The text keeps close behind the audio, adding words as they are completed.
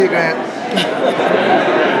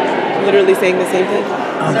Literally saying the same thing.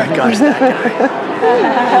 Oh my gosh, that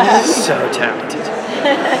guy. So talented.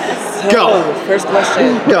 Go. First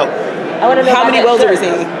question. Go. I want to know How many wells are we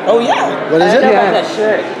seeing? Oh, yeah. What is it? about that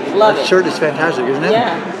shirt. Love The it. shirt is fantastic, isn't it?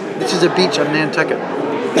 Yeah. This is a beach on Nantucket.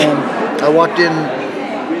 And I walked in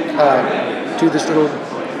to this little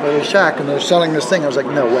shack and they're selling this thing. I was like,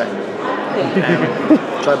 no way.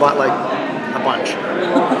 And so I bought like a bunch.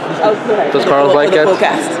 Oh, good. Does Carlos like it? Full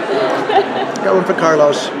cast. Got one for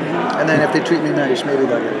Carlos. And then if they treat me nice, maybe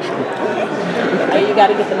they'll get a shirt. You got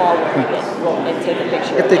to get them all wearing it and take a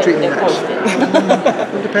picture. If they treat me and nice. post it.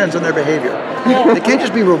 It depends on their behavior. They can't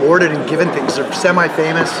just be rewarded and given things. They're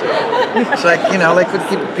semi-famous. It's like, like when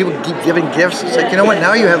people keep giving gifts. It's like, you know what?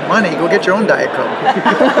 Now you have money. Go get your own Diet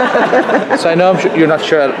Coke. So I know you're not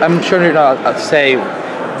sure. I'm sure you're not say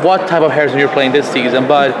what type of Harrison you're playing this season,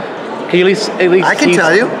 but can you at least I can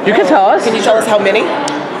tell you. You can tell us. Can you tell us how many?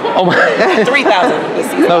 Oh my. 3,000 this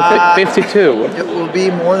season. No, 52. It will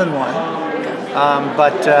be more than one. Okay,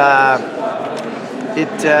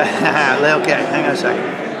 hang on a second.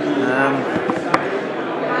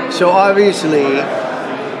 So obviously,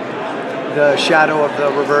 the shadow of the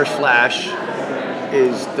Reverse Flash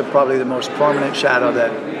is probably the most prominent shadow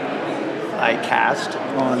that I cast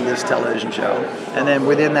on this television show. And then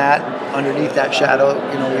within that, underneath that shadow,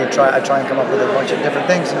 I try and come up with a bunch of different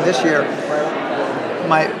things. And this year,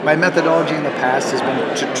 my methodology in the past has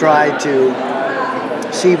been to try to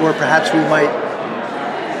see where perhaps we might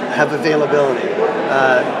have availability.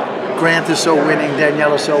 Grant is so winning,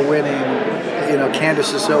 Danielle is so winning,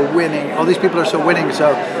 Candace is so winning. All these people are so winning.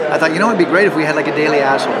 So I thought, it'd be great if we had like a daily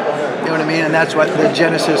asshole. You know what I mean? And that's what the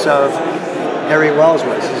genesis of Harry Wells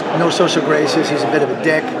was. He's no social graces. He's a bit of a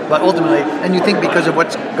dick, but ultimately, and you think because of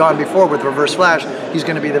what's gone before with Reverse Flash, he's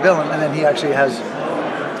going to be the villain, and then he actually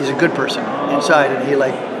he's a good person inside, and he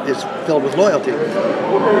is filled with loyalty.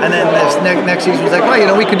 And then this next season was like,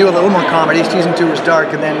 we could do a little more comedy. Season 2 was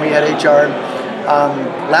dark, and then we had HR.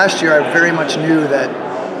 Last year, I very much knew that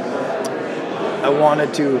I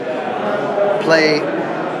wanted to play.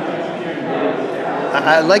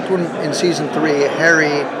 I liked when in season 3,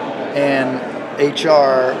 Harry and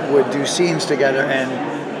HR would do scenes together, and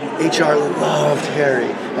HR loved Harry,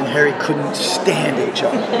 and Harry couldn't stand HR.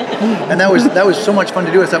 And that was so much fun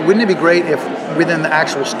to do. I thought, wouldn't it be great if within the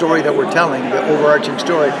actual story that we're telling, the overarching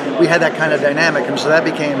story, we had that kind of dynamic? And so that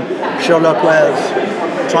became Sherlock Wells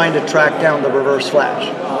trying to track down the Reverse Flash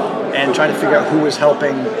and trying to figure out who was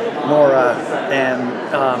helping Nora, and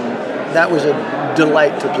that was a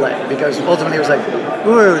delight to play, because ultimately it was like,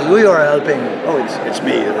 we are helping. Oh, it's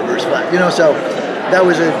me, the Reverse Flash. So that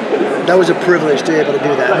was a privilege to be able to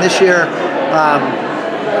do that. And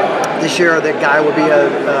this year the guy will be a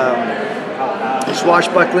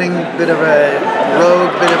swashbuckling, bit of a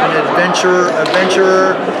rogue, bit of an adventurer,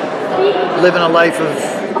 living a life of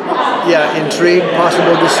intrigue,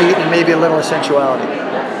 possible deceit, and maybe a little of sensuality.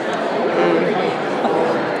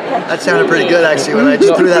 That sounded pretty good, actually, when I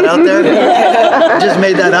just threw that out there. I just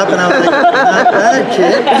made that up, and I was like, not bad,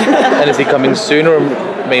 kid. And is he coming sooner or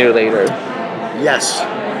maybe later? Yes.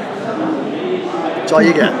 That's all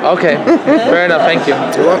you get. Okay, fair enough, thank you.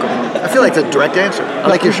 You're welcome. I feel like it's a direct answer. I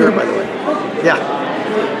like your shirt, by the way. Yeah.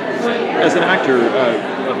 As an actor,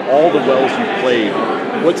 of all the Wells you've played,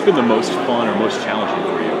 what's been the most fun or most challenging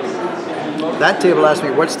for you? That table asked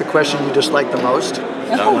me, what's the question you dislike the most?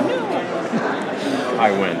 That one.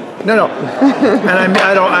 I win. No. And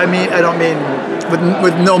I don't mean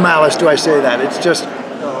with no malice do I say that. It's just,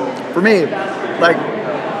 for me, like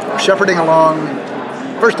shepherding along.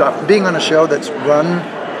 First off, being on a show that's run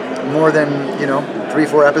more than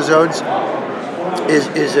 3-4 episodes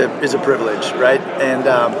is a privilege, right? And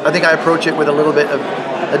I think I approach it with a little bit of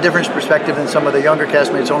a different perspective than some of the younger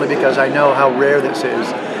castmates, only because I know how rare this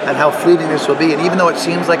is and how fleeting this will be. And even though it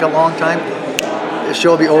seems like a long time, the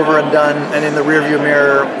show will be over and done and in the rearview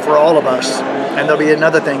mirror for all of us, and there'll be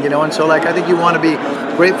another thing, and so I think you want to be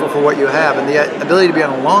grateful for what you have, and the ability to be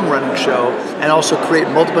on a long running show and also create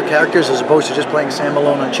multiple characters as opposed to just playing Sam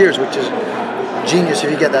Malone on Cheers, which is genius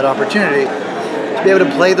if you get that opportunity, to be able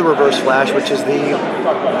to play the Reverse Flash, which is the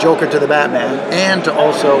Joker to the Batman, and to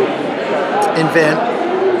also invent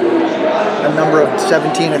a number of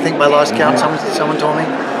 17, I think by lost count, someone told me,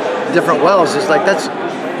 different Wells, is like, that's,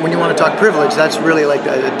 when you want to talk privilege, that's really like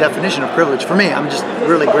a definition of privilege for me. I'm just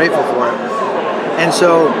really grateful for it. And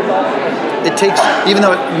so it takes, even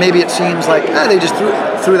though maybe it seems like they just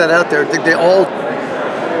threw that out there, it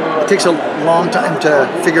takes a long time to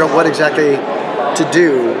figure out what exactly to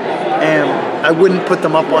do, and I wouldn't put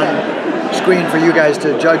them up on screen for you guys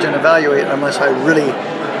to judge and evaluate unless I really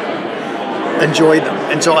enjoyed them.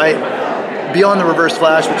 And so beyond the Reverse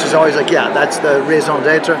Flash, which is always like, yeah, that's the raison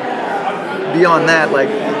d'etre. Beyond that, like,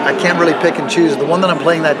 I can't really pick and choose. The one that I'm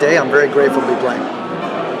playing that day, I'm very grateful to be playing.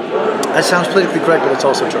 That sounds politically correct, but it's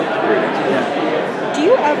also true. Yeah. Do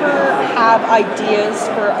you ever have ideas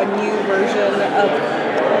for a new version of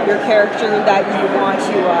your character that you want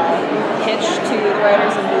to pitch to the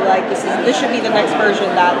writers and be like, this should be the next version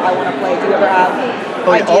that I want to play? Do you ever have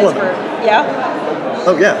ideas all of for? them. Yeah.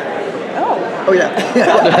 Oh yeah. Oh. Oh yeah.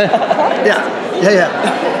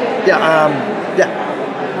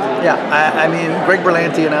 Yeah. I mean, Greg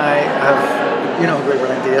Berlanti and I have, you know Greg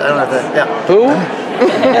Berlanti. I don't have to. Yeah. Who?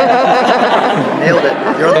 Nailed it.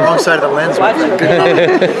 You're on the wrong side of the lens. My friend.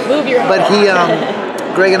 Good. Move your But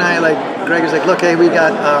Greg and I, Greg was like, look, hey, we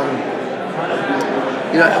got,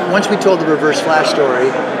 once we told the Reverse Flash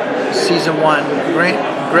story, season 1,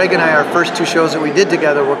 Greg and I, our first 2 shows that we did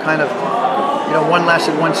together were kind of, one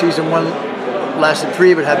lasted 1 season, one lasted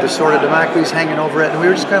 3, but had the sword of Damocles hanging over it, and we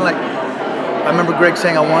were just kind of like, I remember Greg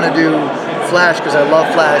saying, I want to do Flash because I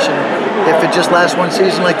love Flash, and if it just lasts 1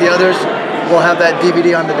 season like the others, we'll have that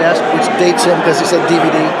DVD on the desk, which dates him because he said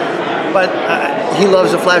DVD. But he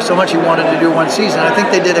loves the Flash so much he wanted to do 1 season. I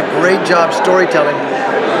think they did a great job storytelling.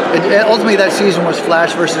 Ultimately, that season was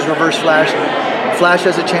Flash versus Reverse Flash. Flash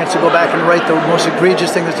has a chance to go back and write the most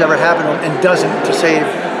egregious thing that's ever happened and doesn't to save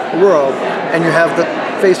the world. And you have the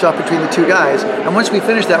face-off between the 2 guys. And once we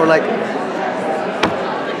finished that, we're like,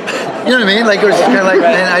 you know what I mean? Like, it was kind of like,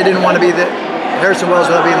 and I didn't want to be the Harrison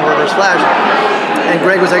Wells without being the Reverse Flash. And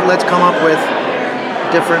Greg was like, let's come up with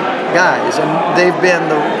different guys. And they've been,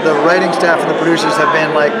 the writing staff and the producers have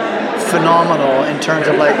been like phenomenal in terms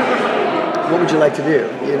of like, what would you like to do?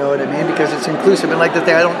 You know what I mean? Because it's inclusive. And like the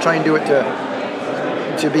thing, I don't try and do it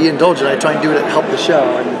to be indulgent. I try and do it to help the show.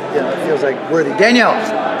 And it feels like worthy. Danielle,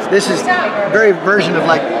 this is very version of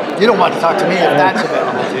like, you don't want to talk to me if that's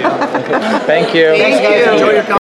available to you. Thank you. Thanks, guys. Enjoy your